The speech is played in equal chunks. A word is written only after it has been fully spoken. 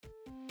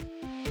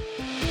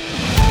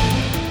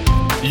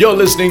You're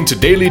listening to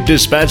Daily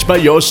Dispatch by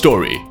Your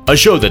Story, a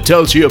show that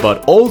tells you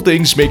about all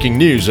things making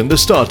news in the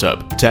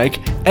startup, tech,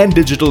 and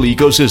digital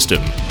ecosystem.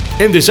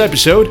 In this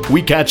episode,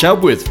 we catch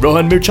up with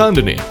Rohan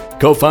Mirchandani,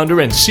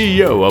 co-founder and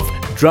CEO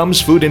of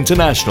Drums Food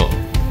International.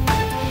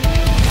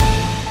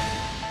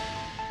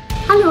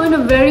 Hello and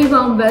a very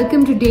warm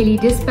welcome to Daily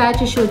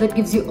Dispatch, a show that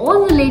gives you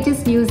all the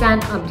latest news and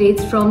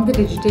updates from the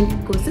digital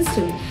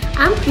ecosystem.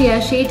 I'm Priya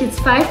Sheth. It's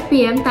 5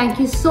 p.m. Thank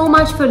you so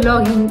much for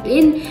logging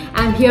in.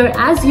 I'm here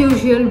as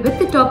usual with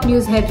the top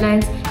news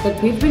headlines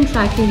that we've been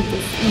tracking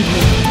this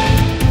evening.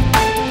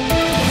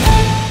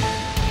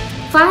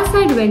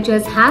 Fireside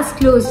Ventures has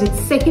closed its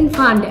second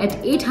fund at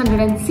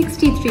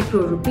 863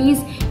 crore rupees.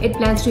 It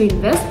plans to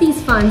invest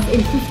these funds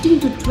in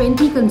 15 to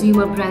 20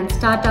 consumer brand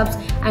startups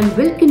and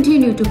will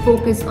continue to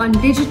focus on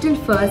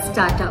digital-first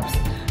startups.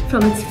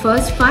 From its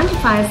first fund,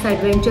 Fireside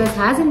Ventures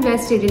has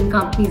invested in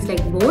companies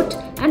like Boat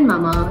and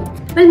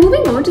Mamaearth. Well,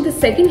 moving on to the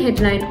second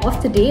headline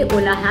of the day,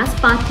 Ola has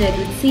partnered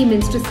with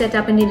Siemens to set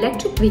up an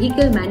electric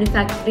vehicle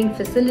manufacturing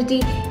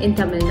facility in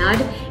Tamil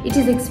Nadu. It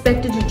is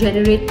expected to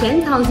generate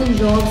 10,000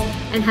 jobs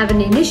and have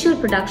an initial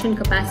production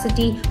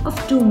capacity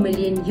of 2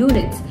 million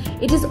units.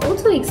 It is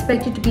also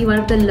expected to be one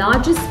of the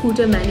largest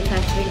scooter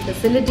manufacturing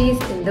facilities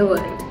in the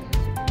world.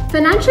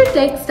 Financial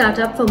tech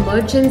startup for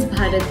merchants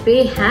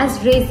BharatPe has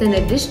raised an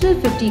additional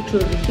 50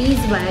 crore rupees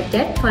via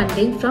debt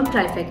funding from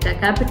Trifecta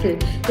Capital.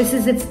 This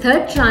is its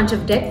third tranche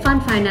of debt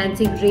fund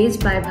financing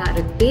raised by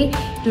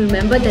BharatPe. To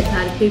remember that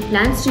BharatPe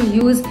plans to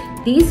use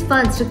these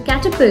funds to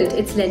catapult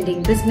its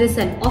lending business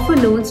and offer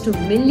loans to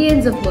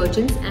millions of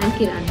merchants and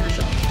kirana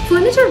shops.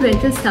 Furniture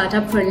rental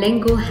startup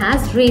Furlenco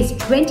has raised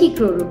 20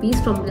 crore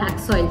rupees from Black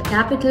Soil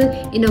Capital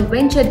in a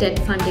venture debt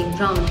funding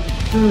round.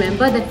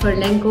 Remember that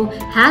Furlenco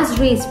has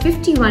raised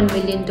 $51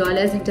 million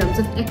in terms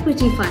of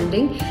equity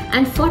funding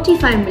and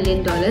 $45 million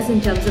in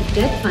terms of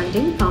debt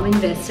funding from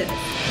investors.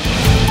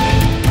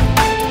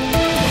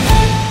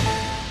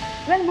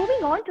 Well,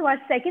 moving on to our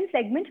second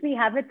segment, we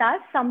have with us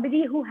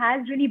somebody who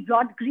has really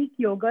brought Greek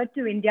yogurt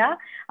to India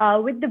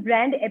with the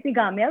brand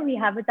Epigamia. We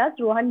have with us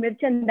Rohan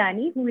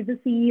Mirchandani, who is the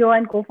CEO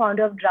and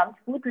co-founder of Drums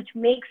Food, which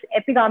makes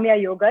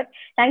Epigamia yogurt.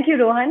 Thank you,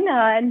 Rohan,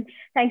 and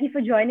thank you for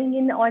joining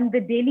in on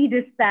the Daily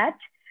Dispatch.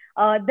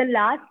 The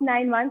last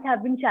 9 months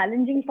have been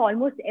challenging for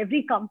almost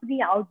every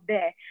company out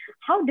there.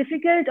 How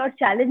difficult or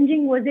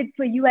challenging was it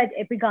for you at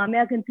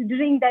Epigamia,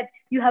 considering that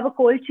you have a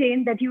cold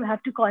chain that you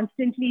have to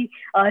constantly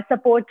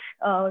support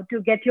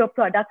to get your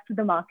products to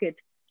the market?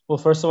 Well,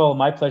 first of all,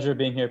 my pleasure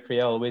being here,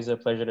 Priya. Always a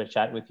pleasure to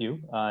chat with you.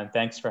 And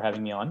thanks for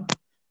having me on.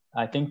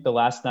 I think the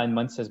last 9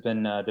 months has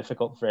been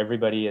difficult for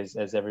everybody,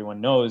 as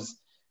everyone knows.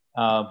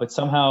 But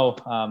somehow,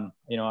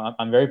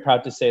 I'm very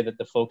proud to say that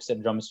the folks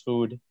at Drums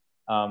Food,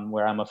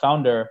 where I'm a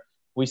founder,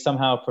 we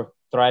somehow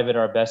thrive at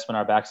our best when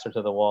our backs are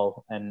to the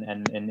wall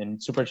and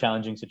in super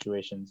challenging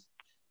situations.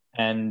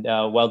 And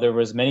while there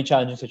was many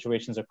challenging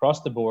situations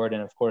across the board,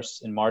 and of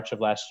course, in March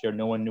of last year,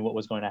 no one knew what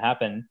was going to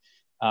happen.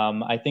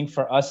 I think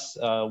for us,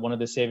 one of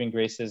the saving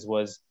graces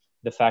was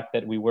the fact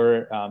that we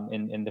were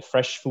in the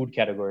fresh food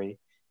category.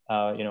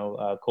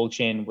 Cold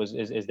chain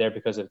is there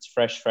because it's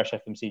fresh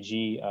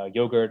FMCG,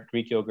 yogurt,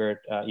 Greek yogurt,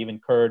 even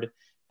curd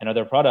and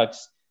other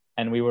products.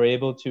 And we were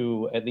able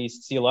to at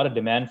least see a lot of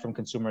demand from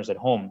consumers at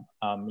home,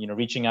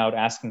 reaching out,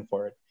 asking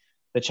for it.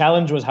 The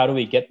challenge was, how do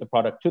we get the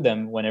product to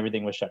them when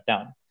everything was shut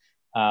down?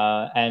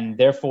 And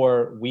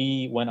therefore,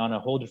 we went on a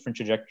whole different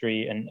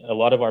trajectory, and a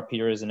lot of our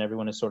peers and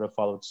everyone has sort of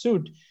followed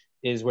suit,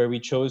 is where we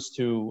chose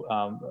to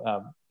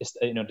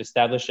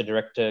establish a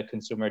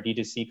direct-to-consumer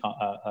D2C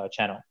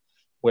channel,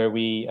 where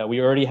we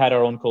already had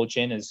our own cold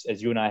chain,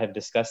 as you and I have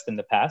discussed in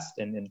the past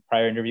in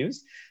prior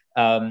interviews.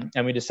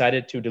 And we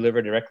decided to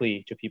deliver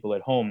directly to people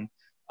at home,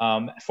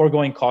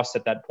 foregoing costs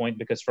at that point,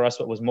 because for us,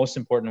 what was most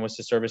important was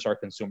to service our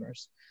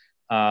consumers.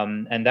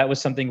 And that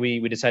was something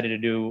we decided to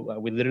do.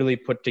 We literally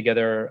put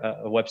together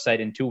a website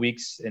in 2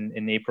 weeks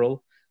in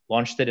April,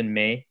 launched it in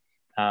May.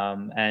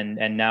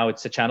 And now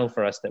it's a channel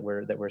for us that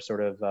we're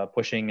sort of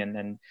pushing.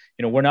 And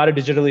we're not a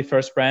digitally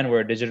first brand. We're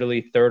a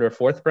digitally third or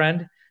fourth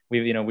brand.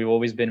 We've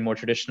always been more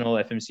traditional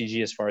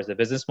FMCG as far as the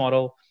business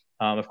model.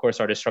 Of course,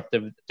 our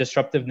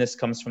disruptiveness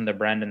comes from the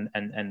brand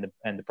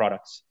and the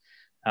products.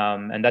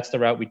 And that's the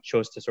route we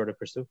chose to sort of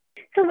pursue.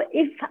 So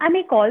if I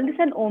may call this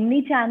an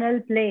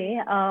omni-channel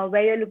play,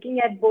 where you're looking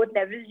at both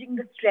leveraging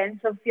the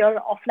strengths of your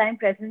offline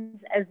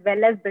presence as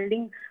well as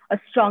building a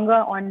stronger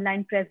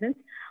online presence,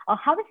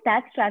 how has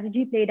that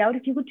strategy played out?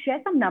 If you could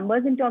share some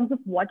numbers in terms of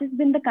what has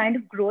been the kind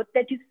of growth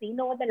that you've seen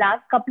over the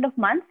last couple of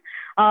months.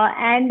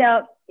 And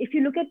if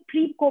you look at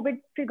pre-COVID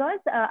figures,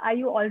 are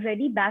you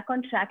already back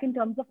on track in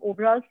terms of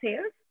overall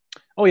sales?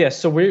 Oh, yes.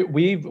 So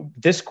we've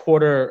this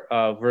quarter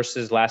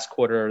versus last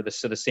quarter,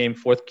 the same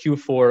fourth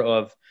Q4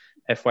 of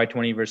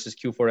FY20 versus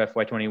Q4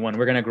 FY21,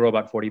 we're going to grow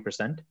about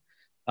 40%.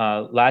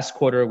 Last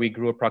quarter, we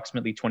grew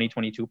approximately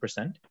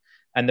 22%.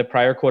 And the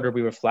prior quarter,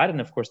 we were flat. And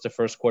of course, the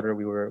first quarter,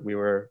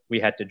 we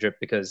had to drip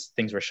because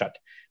things were shut.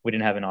 We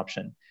didn't have an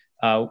option.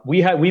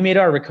 We made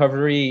our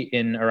recovery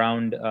in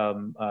around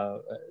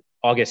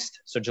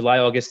August. So July,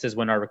 August is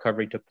when our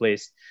recovery took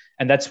place.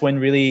 And that's when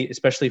really,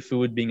 especially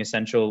food being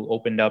essential,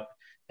 opened up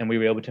and we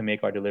were able to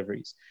make our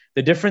deliveries.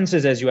 The difference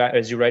is, as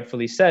you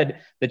rightfully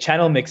said, the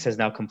channel mix has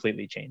now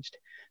completely changed.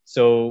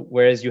 So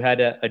whereas you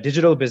had a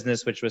digital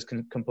business, which was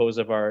composed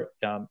of our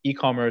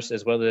e-commerce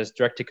as well as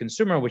direct to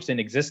consumer, which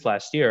didn't exist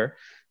last year,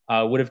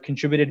 would have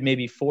contributed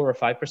maybe 4 or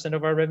 5%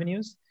 of our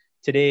revenues.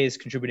 Today is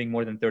contributing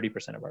more than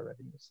 30% of our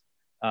revenues.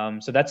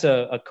 So that's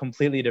a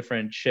completely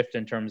different shift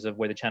in terms of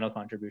where the channel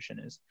contribution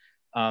is.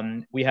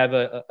 We had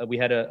a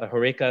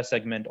HoReCa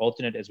segment,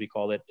 alternate as we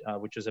call it,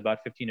 which was about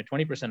 15 to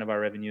 20% of our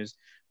revenues,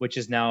 which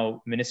is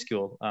now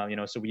minuscule.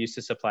 So we used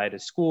to supply to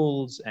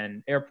schools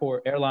and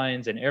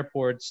airlines and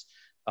airports,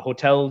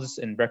 hotels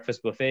and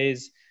breakfast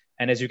buffets.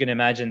 And as you can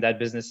imagine, that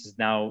business is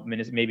now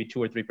maybe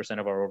 2 or 3%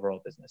 of our overall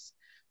business.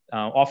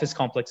 Office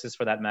complexes,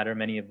 for that matter,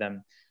 many of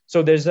them.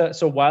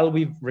 So while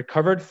we've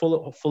recovered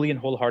fully and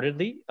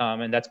wholeheartedly,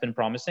 and that's been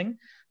promising,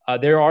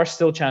 there are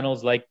still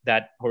channels like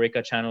that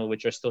HoReCa channel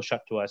which are still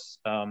shut to us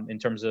in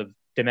terms of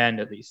demand,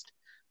 at least.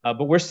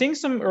 But we're seeing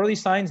some early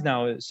signs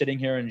now, sitting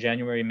here in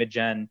January,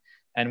 mid-Jan,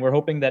 and we're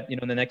hoping that in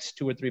the next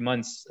 2 or 3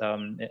 months,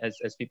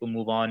 as people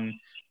move on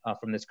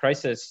from this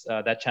crisis,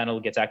 that channel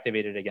gets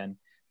activated again.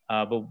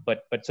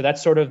 But so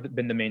that's sort of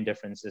been the main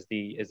difference, is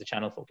the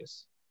channel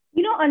focus.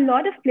 A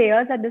lot of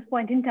players at this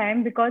point in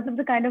time, because of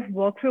the kind of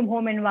work from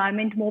home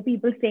environment, more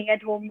people staying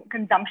at home,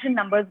 consumption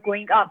numbers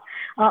going up,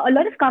 a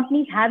lot of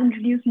companies have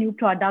introduced new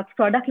products.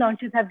 Product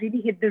launches have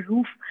really hit the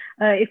roof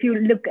if you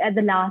look at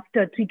the last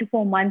 3 to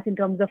 4 months in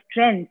terms of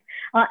trends.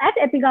 At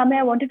Epigamia,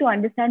 I wanted to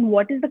understand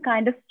what is the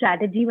kind of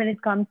strategy when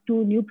it comes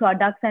to new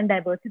products and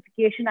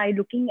diversification. Are you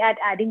looking at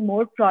adding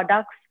more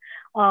products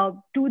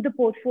to the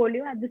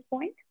portfolio at this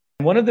point?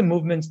 One of the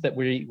movements that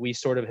we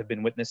sort of have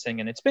been witnessing,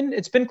 and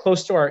it's been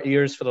close to our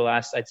ears for the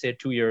last, I'd say,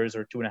 2 years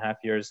or 2.5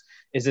 years,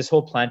 is this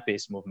whole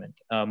plant-based movement,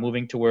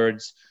 moving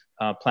towards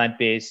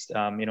plant-based.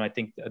 I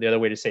think the other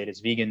way to say it is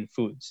vegan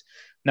foods.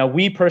 Now,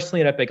 we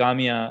personally at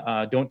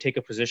Epigamia don't take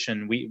a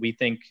position. We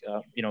think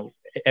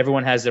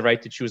everyone has the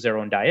right to choose their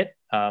own diet,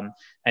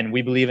 and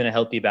we believe in a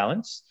healthy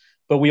balance.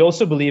 But we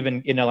also believe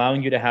in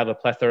allowing you to have a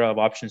plethora of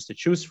options to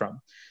choose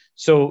from.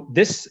 So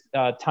this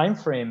time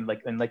frame,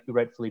 like you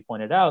rightfully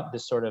pointed out,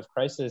 this sort of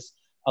crisis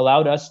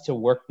allowed us to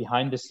work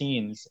behind the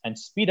scenes and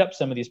speed up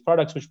some of these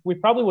products, which we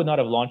probably would not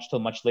have launched till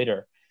much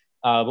later.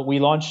 But we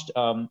launched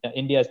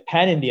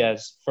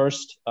Pan-India's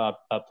first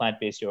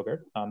plant-based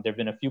yogurt. There have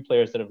been a few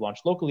players that have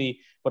launched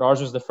locally, but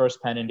ours was the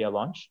first Pan-India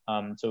launch.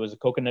 So it was a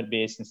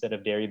coconut-based instead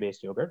of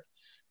dairy-based yogurt.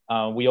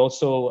 We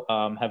also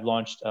have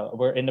launched,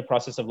 we're in the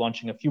process of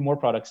launching a few more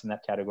products in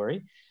that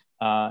category.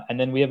 And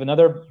then we have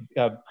another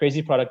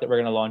crazy product that we're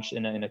going to launch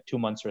in 2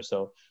 months or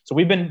so. So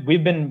we've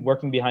been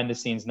working behind the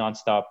scenes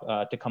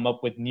nonstop to come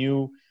up with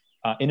new,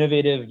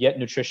 innovative yet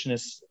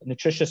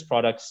nutritious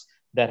products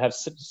that have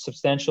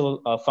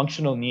substantial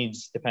functional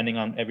needs depending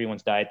on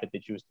everyone's diet that they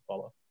choose to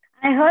follow.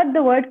 I heard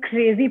the word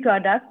crazy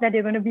product that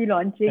you're going to be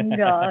launching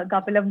a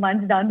couple of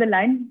months down the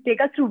line.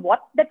 Take us through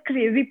what that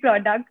crazy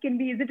product can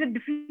be. Is it a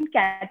different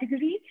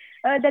category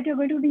that you're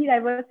going to be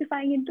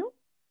diversifying into?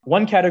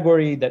 One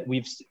category that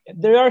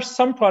there are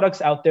some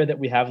products out there that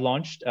we have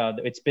launched.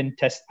 It's been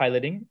test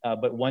piloting,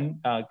 but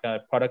one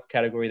product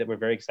category that we're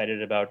very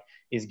excited about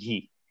is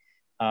ghee.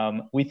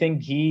 We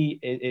think ghee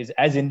is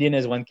as Indian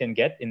as one can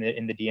get in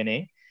the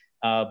DNA,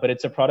 but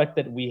it's a product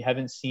that we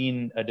haven't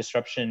seen a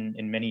disruption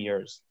in many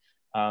years.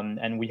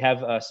 And we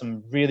have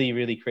some really,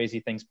 really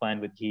crazy things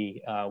planned with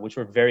ghee, which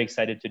we're very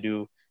excited to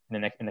do in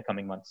the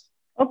coming months.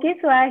 Okay,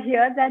 so I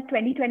hear that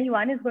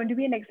 2021 is going to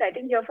be an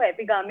exciting year for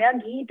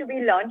Epigamia. Ghee to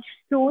be launched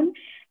soon.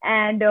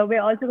 And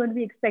we're also going to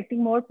be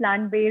expecting more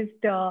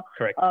plant-based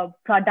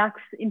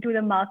products into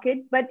the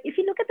market. But if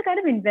you look at the kind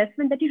of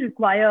investment that you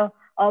require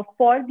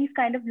for these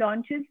kind of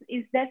launches,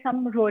 is there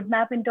some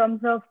roadmap in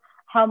terms of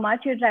how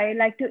much you'd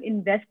like to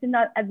invest in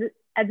at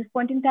this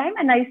point in time?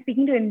 And are you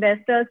speaking to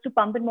investors to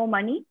pump in more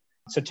money?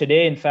 So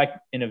today, in fact,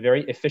 in a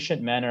very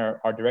efficient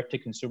manner, our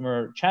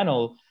direct-to-consumer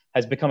channel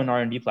has become an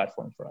R&D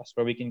platform for us,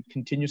 where we can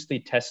continuously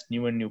test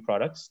new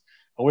products.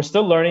 But we're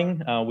still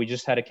learning. We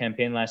just had a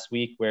campaign last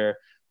week where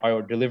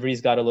our deliveries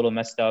got a little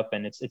messed up,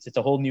 and it's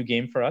a whole new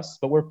game for us.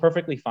 But we're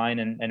perfectly fine,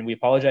 and we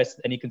apologize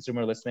to any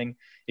consumer listening.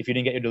 If you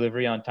didn't get your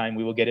delivery on time,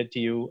 we will get it to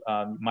you.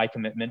 My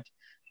commitment.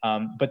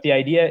 But the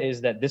idea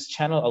is that this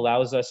channel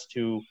allows us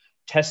to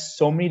test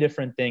so many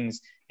different things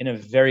in a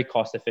very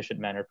cost-efficient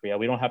manner, Priya.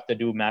 We don't have to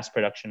do mass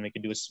production. We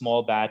could do a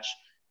small batch,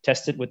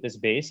 test it with this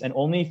base, and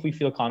only if we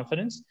feel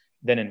confidence,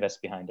 then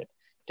invest behind it.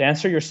 To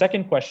answer your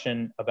second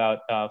question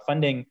about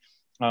funding,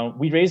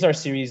 we raised our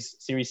Series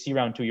C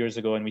round 2 years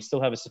ago, and we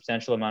still have a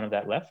substantial amount of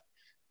that left.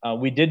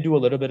 We did do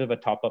a little bit of a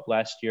top-up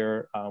last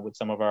year with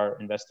some of our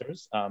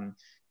investors,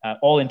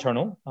 all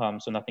internal,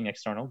 so nothing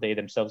external. They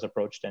themselves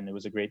approached, and it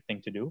was a great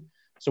thing to do.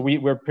 So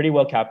we're pretty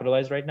well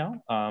capitalized right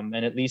now,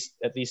 and at least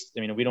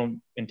we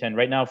don't intend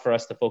right now. For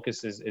us, the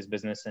focus is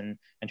business and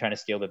trying to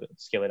scale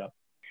it up.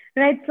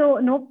 Right. So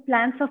no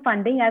plans for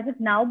funding as of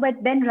now, but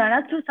then run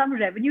us through some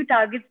revenue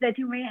targets that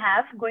you may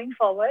have going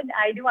forward.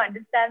 I do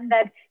understand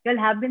that you'll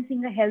have been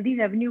seeing a healthy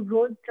revenue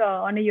growth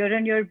on a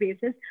year-on-year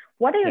basis.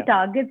 What are your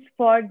targets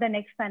for the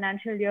next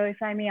financial year,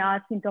 if I may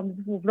ask, in terms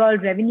of overall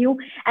revenue?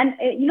 And,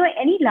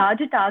 any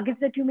larger targets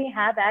that you may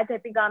have at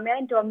Epigamia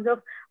in terms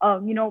of,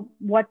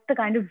 what's the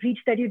kind of reach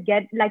that you'd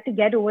like to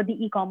get over the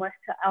e-commerce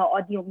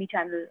or the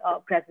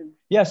omni-channel presence?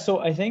 Yeah, so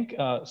I think,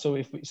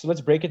 so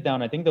let's break it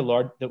down. I think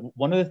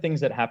one of the things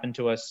that happened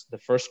to us the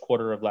first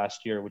quarter of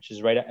last year, which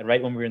is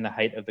right when we were in the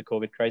height of the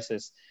COVID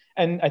crisis,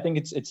 and I think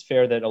it's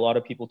fair that a lot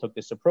of people took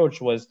this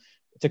approach, was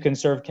to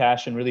conserve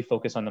cash and really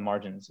focus on the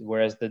margins,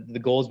 whereas the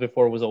goals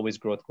before was always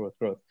growth.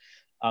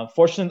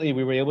 Fortunately,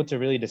 we were able to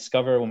really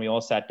discover when we all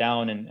sat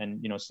down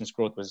and since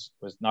growth was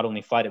not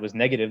only flat, it was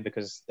negative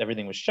because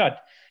everything was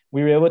shut.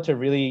 We were able to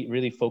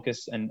really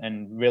focus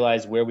and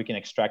realize where we can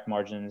extract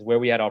margins, where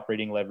we had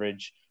operating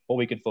leverage, what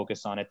we could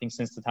focus on. I think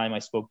since the time I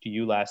spoke to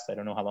you last, I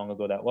don't know how long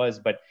ago that was,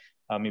 but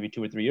maybe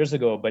 2 or 3 years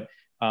ago, but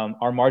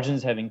our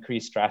margins have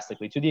increased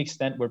drastically to the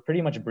extent we're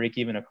pretty much break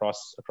even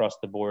across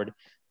the board.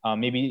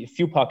 Maybe a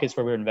few pockets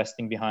where we're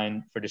investing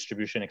behind for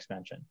distribution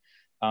expansion,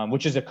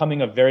 which is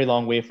coming a very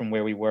long way from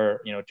where we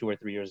were, 2 or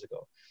 3 years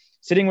ago.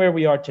 Sitting where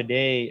we are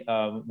today,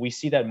 we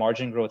see that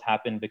margin growth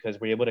happen because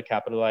we're able to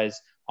capitalize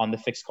on the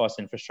fixed cost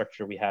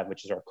infrastructure we have,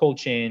 which is our cold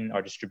chain,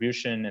 our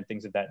distribution, and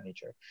things of that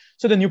nature.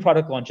 So the new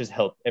product launches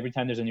help. Every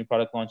time there's a new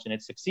product launch and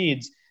it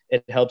succeeds,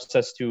 it helps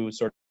us to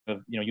sort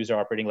of use our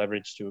operating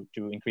leverage to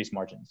increase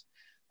margins.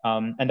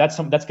 And that's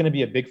going to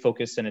be a big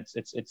focus, and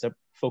it's a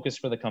focus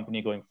for the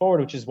company going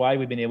forward, which is why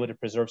we've been able to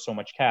preserve so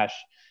much cash.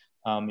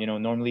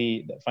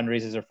 Normally the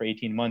fundraisers are for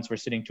 18 months. We're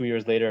sitting 2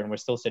 years later and we're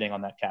still sitting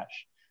on that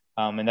cash.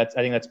 And I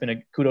think that's been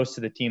a kudos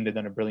to the team. They've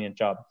done a brilliant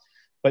job.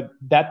 But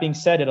that being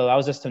said, it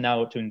allows us to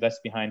now to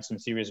invest behind some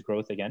serious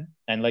growth again.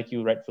 And like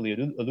you rightfully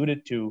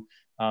alluded to,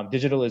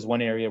 digital is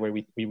one area where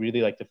we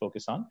really like to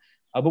focus on.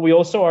 But we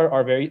also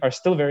are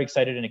still very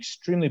excited and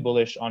extremely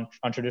bullish on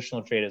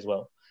traditional trade as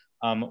well.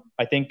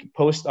 I think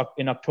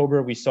in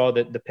October, we saw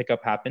that the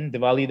pickup happen.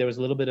 Diwali, there was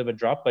a little bit of a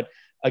drop, but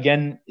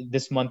again,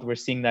 this month we're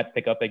seeing that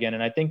pick up again.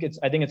 And I think it's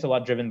a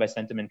lot driven by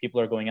sentiment. People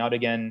are going out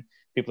again.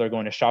 People are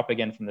going to shop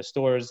again from the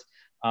stores.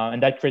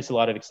 And that creates a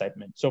lot of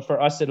excitement. So for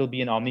us, it'll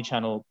be an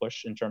omni-channel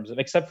push in terms of,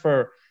 except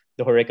for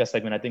the HoReCa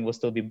segment, I think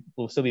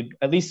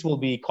we'll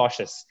be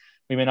cautious.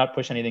 We may not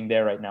push anything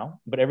there right now,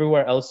 but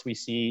everywhere else we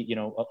see,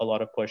 a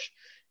lot of push.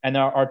 And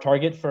our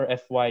target for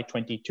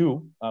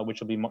FY22, which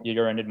will be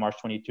year ended March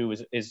 22,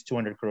 is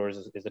 200 crores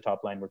is the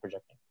top line we're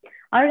projecting.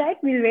 All right,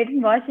 we'll wait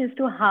and watch as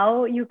to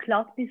how you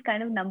clock these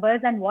kind of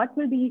numbers and what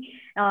will be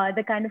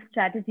the kind of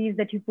strategies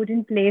that you put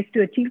in place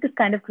to achieve this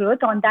kind of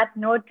growth. On that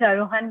note,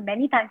 Rohan,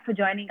 many thanks for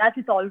joining us.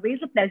 It's always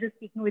a pleasure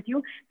speaking with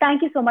you.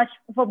 Thank you so much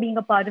for being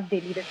a part of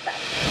Daily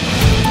Dispatch.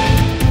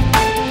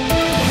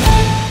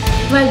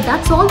 Well,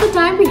 that's all the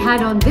time we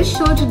had on this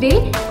show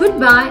today.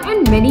 Goodbye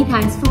and many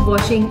thanks for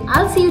watching.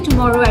 I'll see you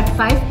tomorrow at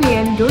 5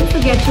 p.m. Don't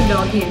forget to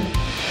log in.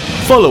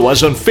 Follow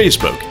us on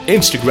Facebook,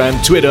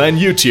 Instagram, Twitter and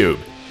YouTube.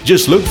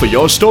 Just look for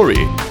Your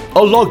Story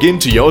or log in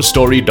to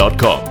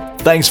yourstory.com.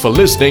 Thanks for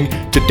listening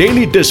to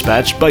Daily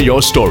Dispatch by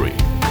Your Story.